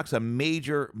 Teladoc's a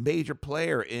major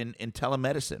player in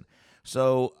telemedicine.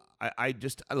 So I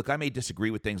may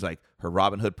disagree with things like her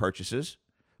Robinhood purchases,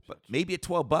 but maybe at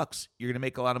 $12, you're going to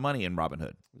make a lot of money in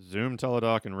Robinhood. Zoom,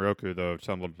 Teladoc, and Roku, though,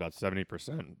 tumbled about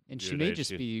 70%. And she may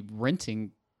just be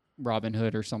renting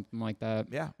Robinhood or something like that.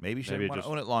 Yeah, maybe she doesn't want to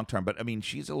own it long term. But, I mean,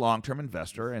 she's a long-term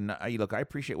investor, and I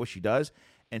appreciate what she does,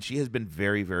 and she has been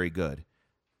very, very good.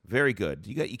 Very good.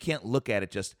 You can't look at it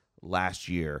just last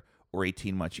year or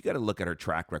 18 months. You got to look at her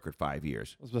track record 5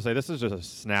 years. I was going to say, this is just a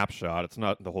snapshot. It's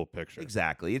not the whole picture.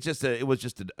 Exactly. It was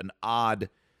just an odd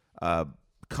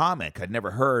comment. I'd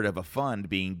never heard of a fund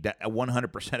being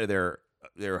 100% of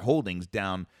their holdings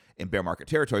down in bear market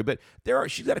territory. But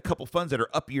she's got a couple funds that are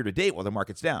up year to date while the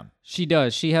market's down. She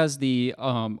does. She has the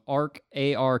ARK,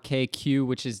 ARKQ,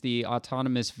 which is the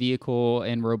autonomous vehicle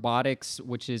and robotics,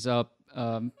 which is up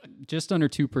just under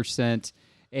 2%.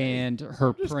 And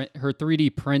her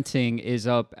 3D printing is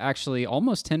up actually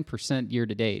almost 10% year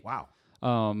to date. Wow.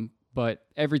 But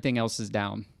everything else is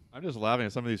down. I'm just laughing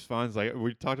at some of these funds. Like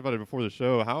we talked about it before the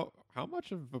show. How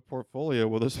much of a portfolio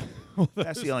will this?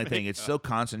 That's the only thing. It's so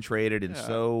concentrated and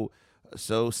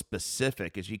so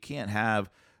specific, as you can't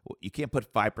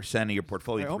put 5% of your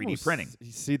portfolio in 3D printing.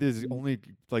 You see these only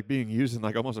like being used in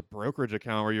like almost a brokerage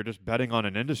account where you're just betting on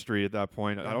an industry at that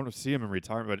point. I don't see them in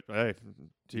retirement, but hey,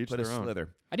 to each Put a their own. slither.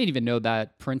 I didn't even know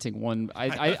that printing one.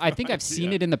 I think I've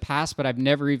seen it in the past, but I've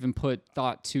never even put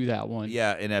thought to that one.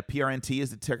 Yeah, and PRNT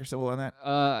is the ticker symbol on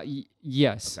that?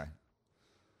 Yes. Okay.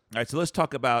 All right, so let's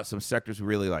talk about some sectors we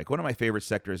really like. One of my favorite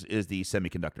sectors is the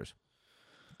semiconductors.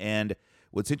 And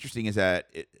what's interesting is that,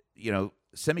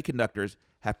 semiconductors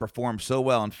have performed so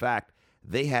well. In fact,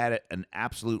 they had an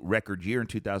absolute record year in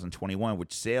 2021,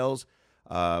 which sales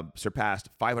surpassed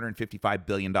 $555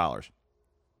 billion.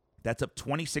 That's up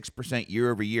 26%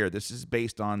 year over year. This is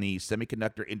based on the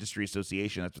Semiconductor Industry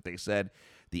Association. That's what they said.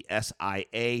 The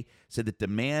SIA said that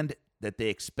demand that they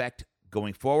expect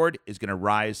going forward is going to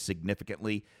rise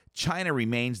significantly. China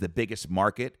remains the biggest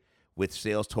market, with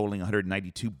sales totaling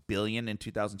 $192 billion in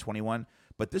 2021.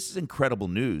 But this is incredible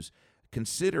news,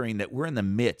 considering that we're in the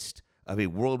midst of a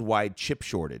worldwide chip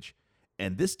shortage.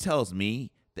 And this tells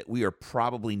me that we are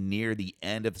probably near the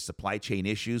end of the supply chain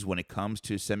issues when it comes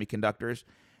to semiconductors.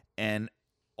 And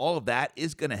all of that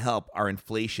is going to help our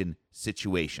inflation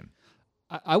situation.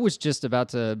 I was just about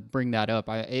to bring that up.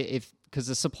 Because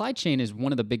the supply chain is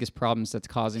one of the biggest problems that's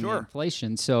causing the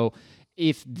inflation. So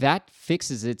if that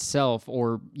fixes itself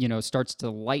or, starts to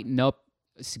lighten up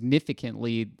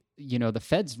significantly, the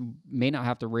Feds may not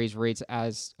have to raise rates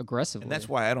as aggressively. And that's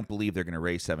why I don't believe they're going to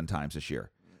raise 7 times this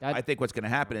year. I think what's going to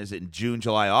happen is in June,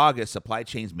 July, August, supply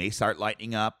chains may start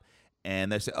lightening up,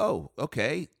 and they say, oh,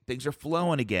 okay, things are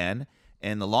flowing again,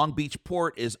 and the Long Beach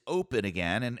port is open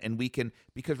again, and we can,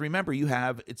 because remember, you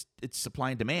have, it's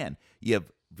supply and demand. You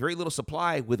have very little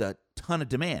supply with a ton of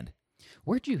demand.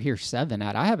 Where'd you hear 7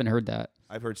 at? I haven't heard that.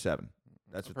 I've heard 7.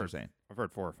 That's what they're saying. I've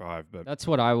heard 4 or 5, but that's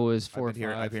what I was 4 or 5.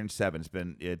 I've heard 7.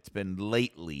 It's been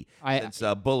lately since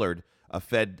Bullard, a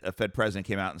Fed president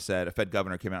came out and said, a Fed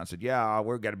governor came out and said, yeah,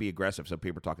 we're got to be aggressive. So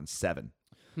people are talking 7.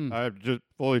 I'm just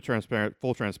full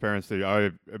transparency. I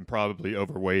am probably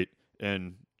overweight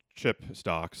in chip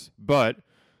stocks, but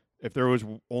if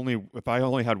I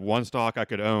only had one stock I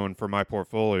could own for my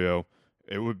portfolio,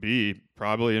 it would be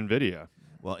probably NVIDIA.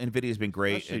 Well, NVIDIA's been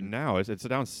great. Especially now, it's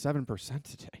down 7%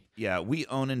 today. Yeah, we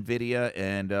own NVIDIA,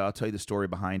 and I'll tell you the story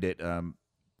behind it.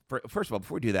 First of all,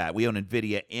 before we do that, we own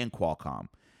NVIDIA and Qualcomm.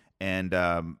 And,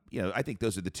 I think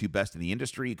those are the two best in the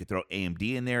industry. You could throw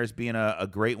AMD in there as being a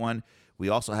great one. We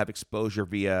also have exposure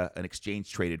via an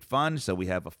exchange-traded fund. So we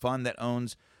have a fund that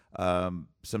owns some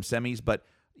semis. But,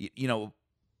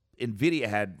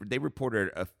 NVIDIA they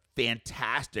reported a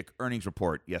fantastic earnings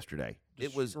report yesterday.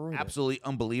 It was absolutely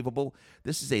unbelievable.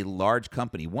 This is a large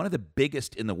company, one of the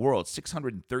biggest in the world,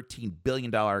 $613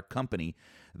 billion company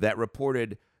that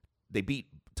reported they beat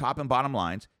top and bottom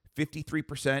lines,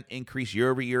 53% increase year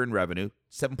over year in revenue,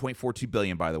 $7.42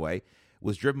 billion, by the way,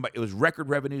 it was record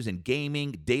revenues in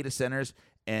gaming, data centers,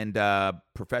 and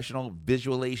professional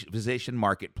visualization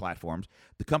market platforms.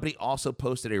 The company also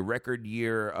posted a record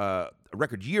year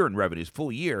in revenues,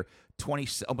 full year,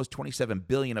 almost $27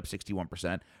 billion, up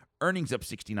 61%, earnings up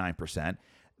 69%.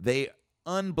 They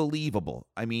unbelievable.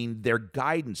 I mean, their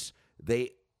guidance,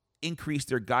 they increased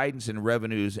their guidance in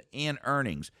revenues and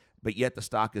earnings, but yet the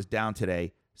stock is down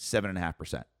today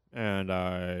 7.5%. And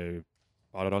I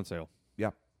bought it on sale.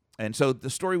 Yeah. And so the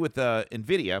story with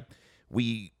NVIDIA,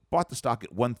 we bought the stock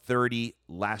at 130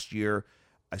 last year.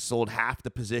 I sold half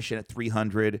the position at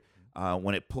 300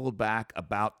 when it pulled back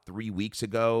about 3 weeks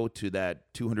ago to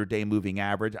that 200-day moving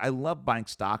average. I love buying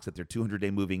stocks at their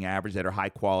 200-day moving average that are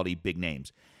high-quality, big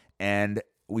names. And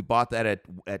we bought that at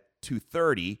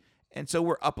 230, and so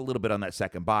we're up a little bit on that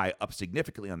second buy, up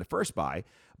significantly on the first buy,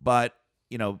 but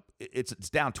you know it's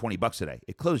down $20 today.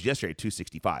 It closed yesterday at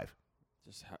 265.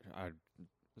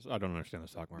 I don't understand the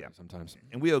stock market sometimes.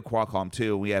 And we own Qualcomm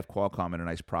too. We have Qualcomm at a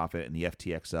nice profit, and the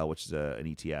FTXL, which is an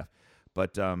ETF.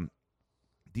 But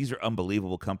these are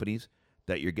unbelievable companies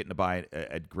that you're getting to buy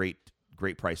at great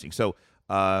pricing. So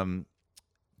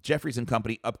Jefferies and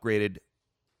Company upgraded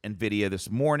NVIDIA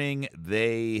this morning.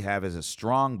 They have as a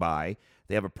strong buy.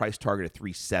 They have a price target of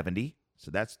 370. So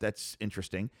that's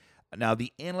interesting. Now,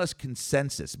 the analyst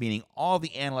consensus, meaning all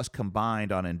the analysts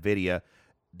combined on NVIDIA,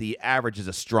 the average is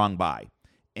a strong buy.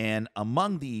 And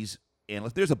among these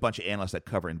analysts, there's a bunch of analysts that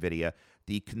cover NVIDIA.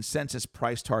 The consensus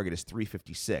price target is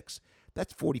 356.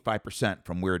 That's 45%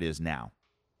 from where it is now.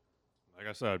 Like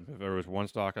I said, if there was one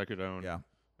stock I could own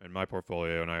in my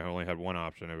portfolio and I only had one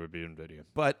option, it would be NVIDIA.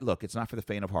 But look, it's not for the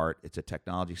faint of heart. It's a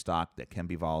technology stock that can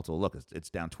be volatile. Look, it's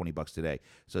down $20 today.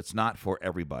 So it's not for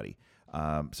everybody.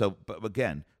 But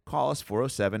again, call us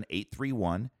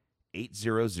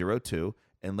 407-831-8002,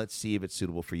 and let's see if it's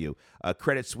suitable for you.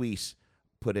 Credit Suisse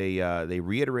they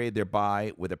reiterated their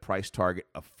buy with a price target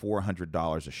of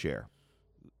 $400 a share.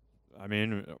 I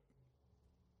mean,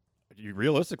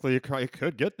 realistically, it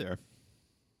could get there.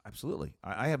 Absolutely.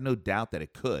 I have no doubt that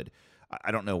it could.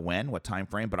 I don't know when, what time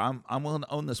frame, but I'm willing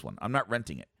to own this one. I'm not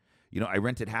renting it. You know, I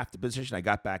rented half the position. I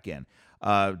got back in.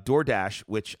 DoorDash,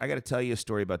 which I got to tell you a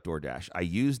story about DoorDash. I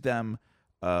used them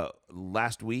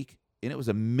last week, and it was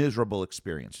a miserable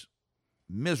experience.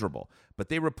 Miserable. But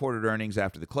they reported earnings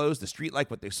after the close. The street liked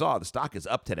what they saw. The stock is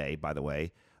up today, by the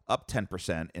way, up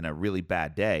 10% in a really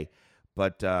bad day.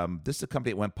 But this is a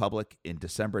company that went public in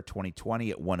December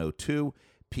 2020 at 102,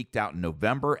 peaked out in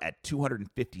November at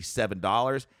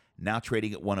 $257, now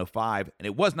trading at 105, and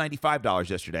it was $95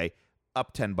 yesterday,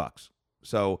 up $10.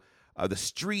 So the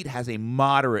street has a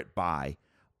moderate buy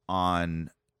on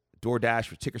DoorDash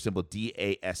with ticker symbol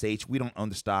DASH. We don't own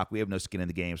the stock. We have no skin in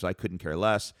the game, so I couldn't care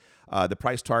less. The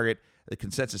price target, the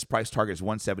consensus price target is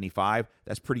 $175.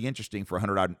 That's pretty interesting for a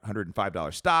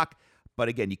 $105 stock. But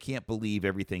again, you can't believe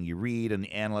everything you read and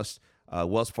the analysts.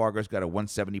 Wells Fargo's got a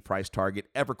 $170 price target.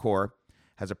 Evercore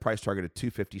has a price target of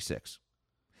 $256.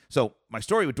 So my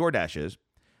story with DoorDash is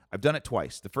I've done it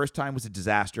twice. The first time was a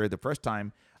disaster. The first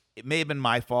time, it may have been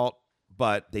my fault,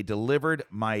 but they delivered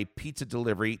my pizza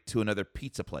delivery to another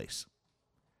pizza place.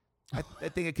 I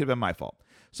think it could have been my fault.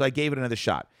 So I gave it another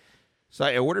shot. So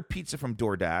I ordered pizza from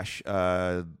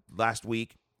DoorDash last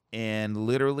week, and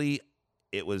literally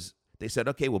they said,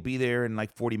 okay, we'll be there in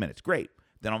like 40 minutes. Great.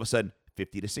 Then all of a sudden,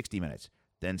 50 to 60 minutes.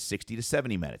 Then 60 to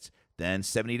 70 minutes. Then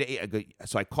 70 to 80.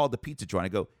 So I called the pizza joint. I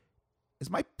go, is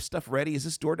my stuff ready? Is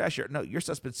this DoorDash? No, your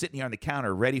stuff's been sitting here on the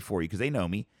counter ready for you because they know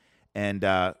me. And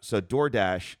so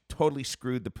DoorDash totally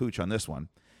screwed the pooch on this one.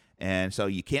 And so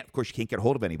you can't get a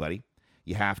hold of anybody.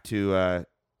 You have to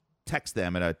text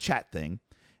them in a chat thing.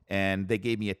 And they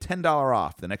gave me a $10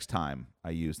 off the next time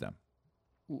I used them.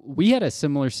 We had a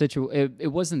similar situation. It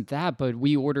wasn't that, but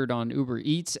we ordered on Uber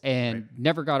Eats and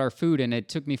never got our food, and it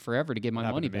took me forever to get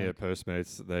my money back. At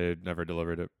Postmates, they never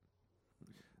delivered it.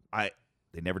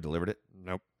 They never delivered it?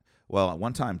 Nope. Well, at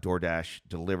one time, DoorDash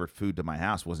delivered food to my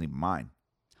house. It wasn't even mine.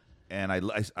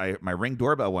 And my Ring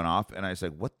doorbell went off, and I was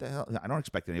like, what the hell? I don't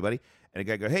expect anybody. And the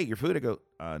guy goes, hey, your food? I go,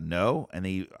 no. And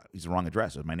he's the wrong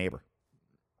address. It was my neighbor.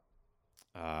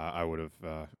 I would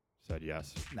have said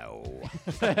yes. No.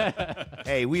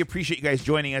 Hey, we appreciate you guys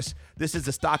joining us. This is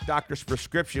the Stock Doctor's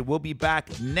Prescription. We'll be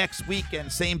back next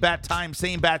weekend. Same bat time,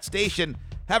 same bat station.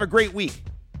 Have a great week.